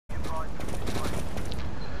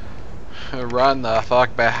Run the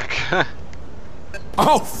fuck back.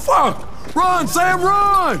 Oh fuck! Run, Sam,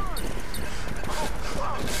 run!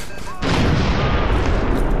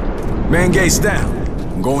 Man gates down.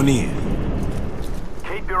 I'm going in.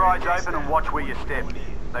 Keep your eyes open and watch where you step.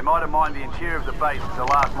 They might have mined the interior of the base as the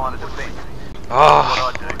last line of defense.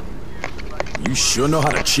 Oh. What I do. You sure know how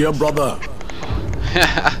to cheer, brother.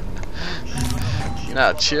 You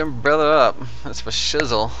know, cheer brother up. That's for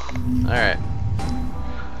shizzle. Alright.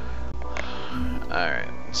 Alright,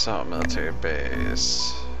 so military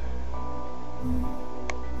base.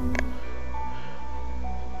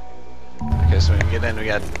 Okay, so when we get in, we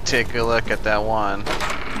gotta take a look at that one.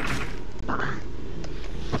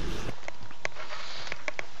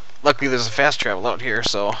 Luckily, there's a fast travel out here,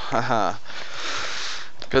 so haha.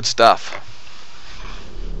 Good stuff.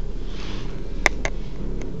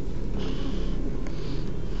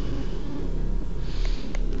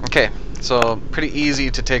 Okay, so pretty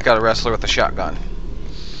easy to take out a wrestler with a shotgun.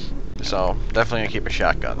 So definitely gonna keep a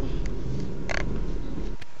shotgun.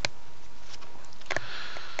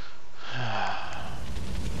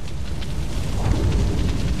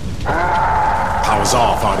 Power's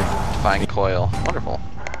off, Hardy. Fine coil. Wonderful.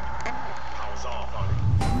 Power's off, Hardy.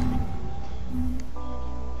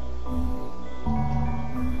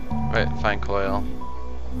 Right, fine coil.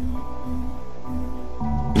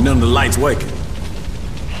 None of the lights working.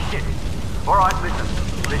 Shit. Alright, listen.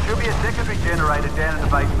 There should be a secondary generator down in the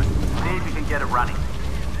basement. See if you can get it running.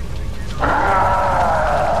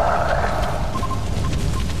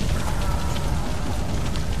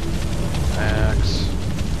 X.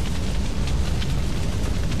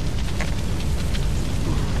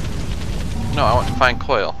 No, I want to find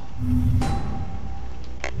coil.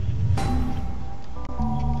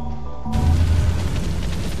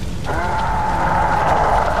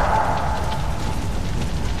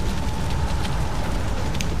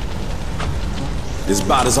 This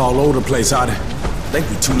body's all over the place, Hardy. Think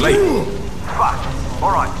we're too late. Fuck.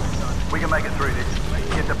 Alright. We can make it through this.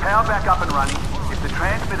 Get the power back up and running. If the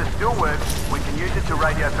transmitter still works, we can use it to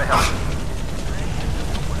radio for help.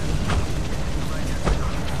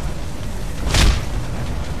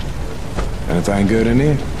 Anything good in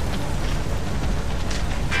here?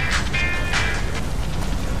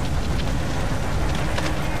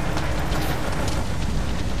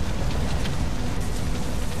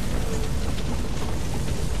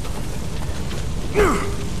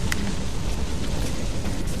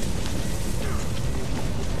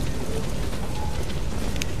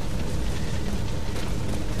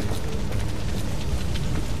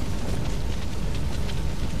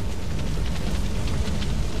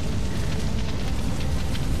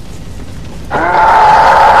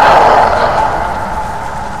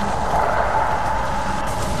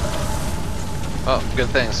 Oh, good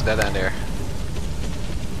thing it's dead end here.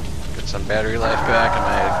 Get some battery life back and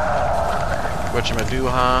my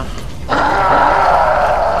whatchamadoo-ha.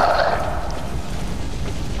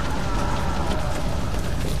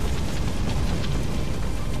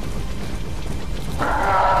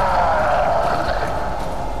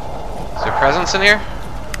 Is there presence in here?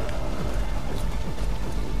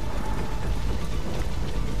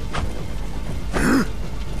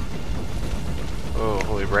 Oh,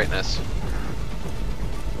 holy brightness.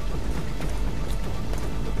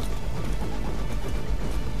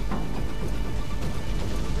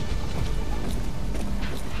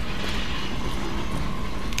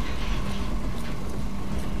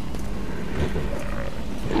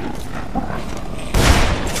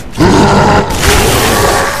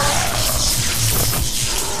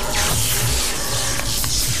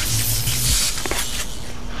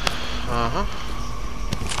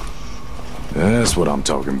 That's what I'm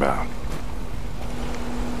talking about.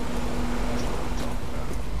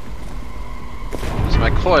 There's my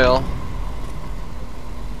coil.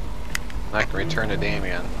 I can return to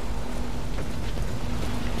Damien.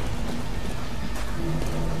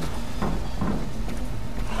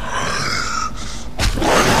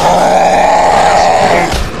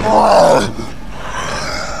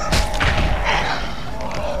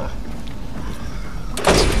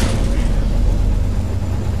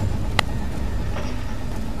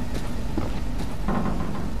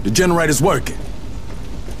 The generator's working.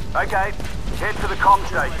 Okay. Head to the comm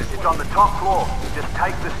station. It's on the top floor. Just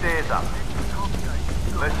take the stairs up.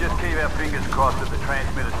 Let's just keep our fingers crossed that the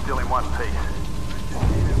transmitter's still in one piece.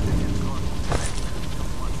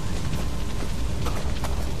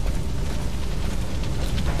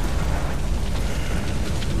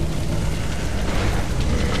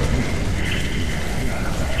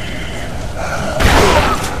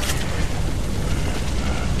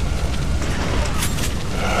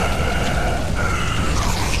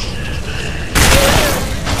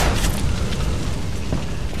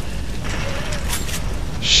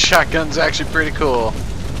 shotgun's actually pretty cool.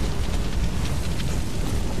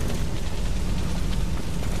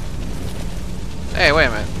 Hey, wait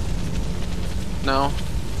a minute. No.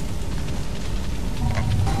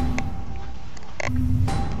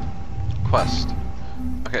 Quest.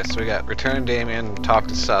 Okay, so we got return Damien, talk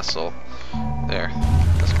to Cecil. There.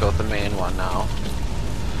 Let's go with the main one now.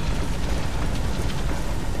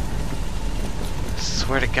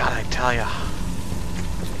 Swear to God, I tell ya.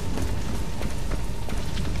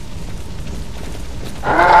 Do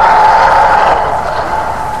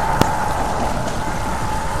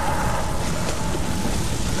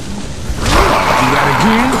that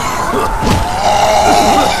again?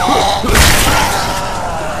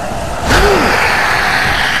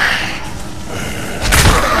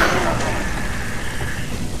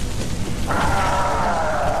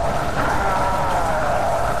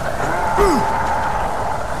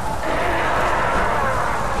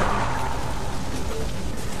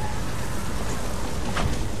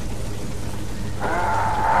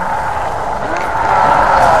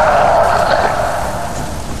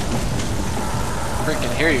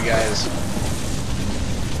 Freaking hear you guys.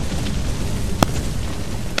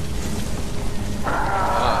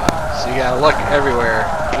 So you gotta look everywhere,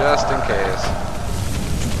 just in case.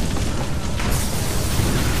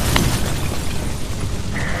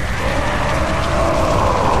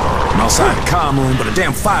 I'm outside the comm room, but a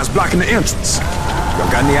damn fire's blocking the entrance.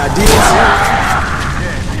 Y'all got any ideas?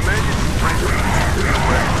 Yeah, the emergency transmitter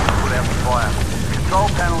works without the fire. Control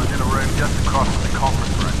panel is in a room just across from the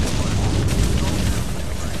conference room.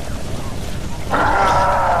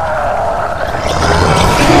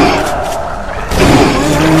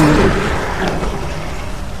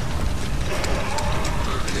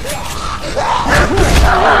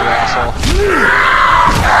 Oh, you asshole.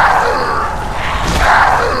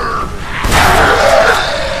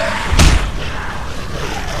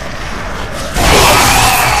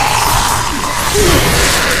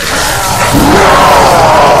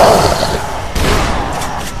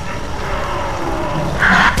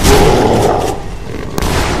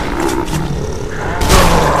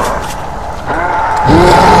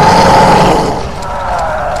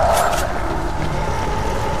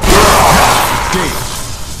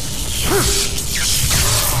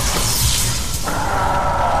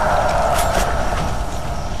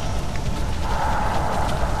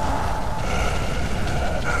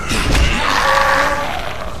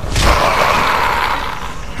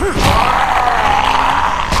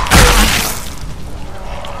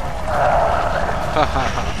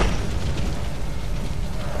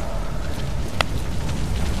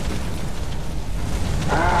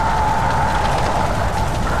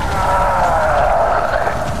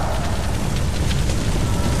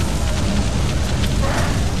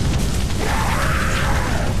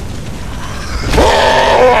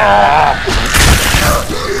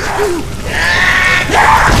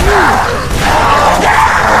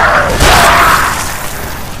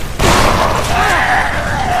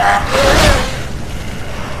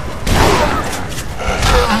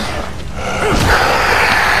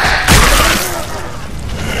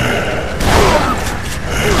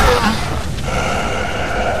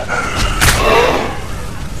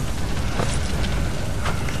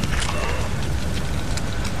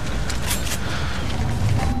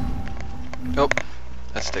 Oh,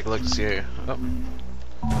 let's take a look to see here. Oh.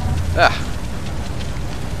 Ah.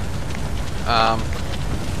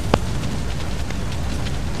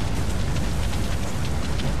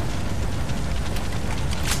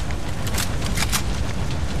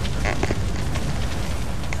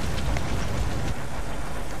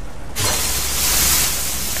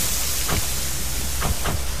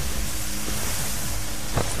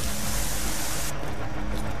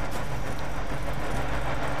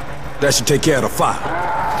 That should take care of the fire.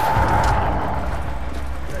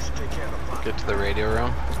 Get to the radio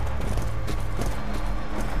room.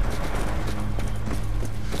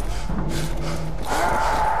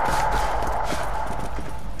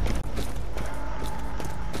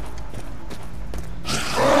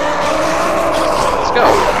 Let's go.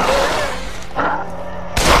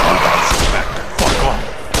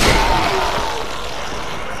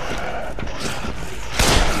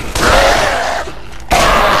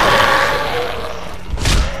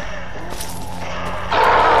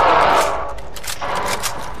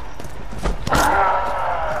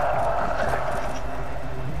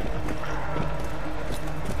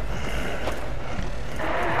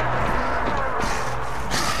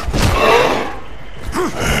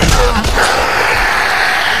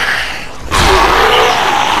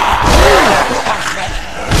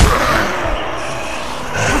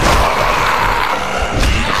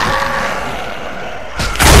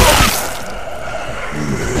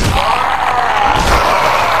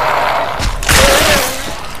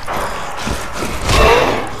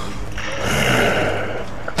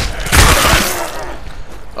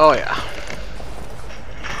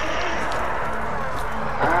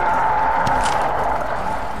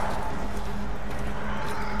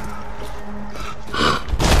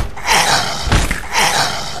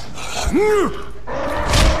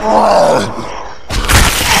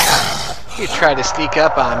 He tried to sneak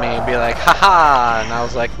up on me and be like, haha, and I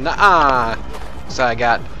was like, nah. So I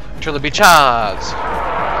got Triloby Charge.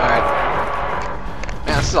 Alright.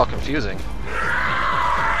 Man, this is all confusing.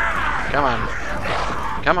 Come on.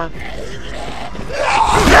 Come on.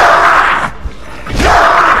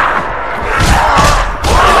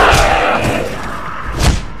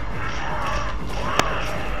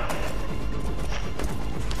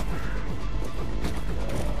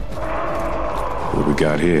 What we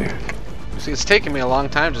got here? See, it's taking me a long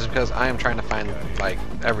time just because I am trying to find, like,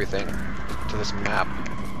 everything to this map.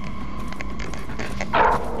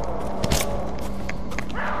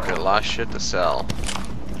 Got a lot of shit to sell.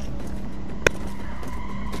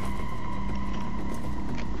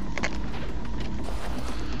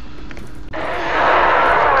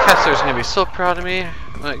 Kessler's gonna be so proud of me.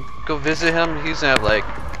 I'm gonna go visit him. He's gonna have, like,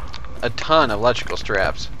 a ton of electrical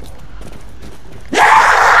straps.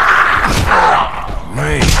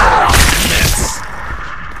 Man.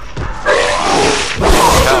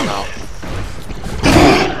 Hell no.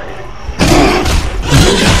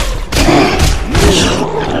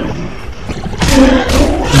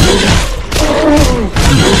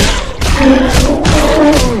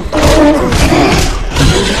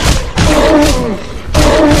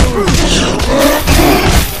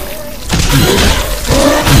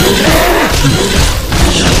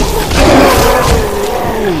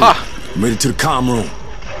 Ha! Made it to the comm room.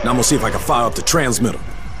 Now I'm gonna see if I can fire up the transmitter.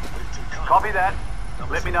 Copy that.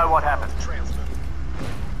 Let me know what happens.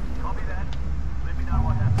 Copy that. Let me know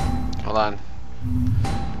what happens. Hold on.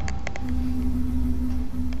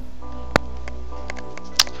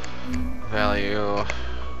 Value.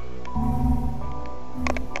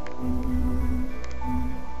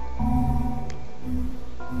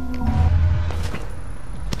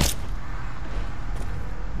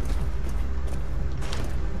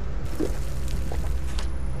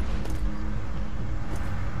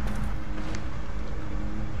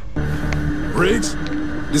 Briggs?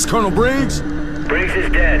 This Colonel Briggs? Briggs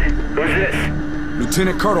is dead. Who's this?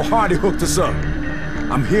 Lieutenant Colonel Hardy hooked us up.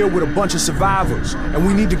 I'm here with a bunch of survivors, and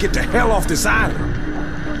we need to get the hell off this island.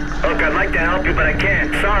 Look, I'd like to help you, but I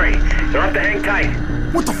can't. Sorry. You'll have to hang tight.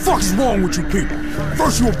 What the fuck is wrong with you people?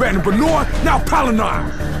 First you abandoned Benoit, now Palanire.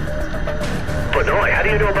 Benoit? How do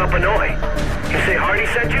you know about Benoit? You say Hardy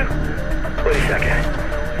sent you? Wait a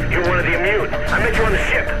second. You're one of the immune. I met you on the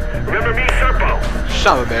ship. Remember me, Serpo?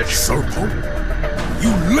 Son of a bitch. Serpo? You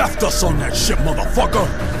left us on that ship, motherfucker!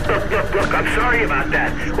 Look, I'm sorry about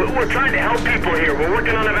that. We're trying to help people here. We're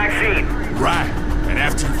working on a vaccine. Right. And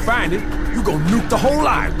after you find it, you gonna nuke the whole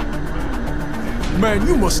island. Man,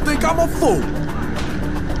 you must think I'm a fool.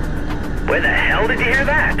 Where the hell did you hear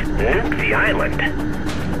that? Nuke the island.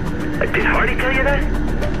 Did Hardy tell you that?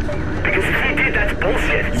 Because if he did, that's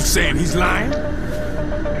bullshit. You saying he's lying?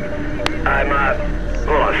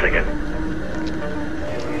 Hold on a second.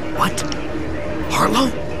 What?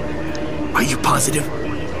 Harlow? Are you positive?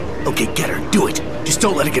 Okay, get her. Do it. Just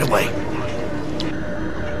don't let her get away.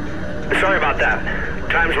 Sorry about that.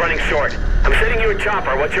 Time's running short. I'm sending you a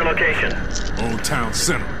chopper. What's your location? Old Town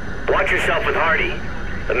Center. Watch yourself with Hardy.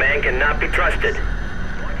 The man cannot be trusted.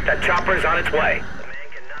 That chopper's on its way. The man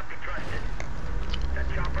cannot be trusted. That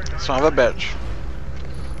chopper's on Son of a bitch.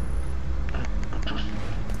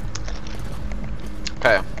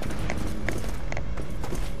 Okay.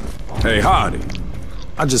 Hey, Hardy.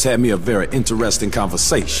 I just had me a very interesting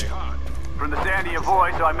conversation. From the sound of your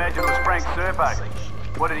voice, I imagine it was Frank Serpo.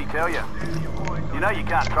 What did he tell you? You know you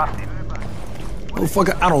can't trust him.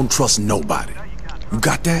 Motherfucker, I don't trust nobody. You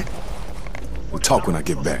got that? We'll talk when I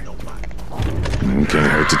get back. Can't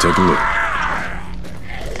hurt to take a look.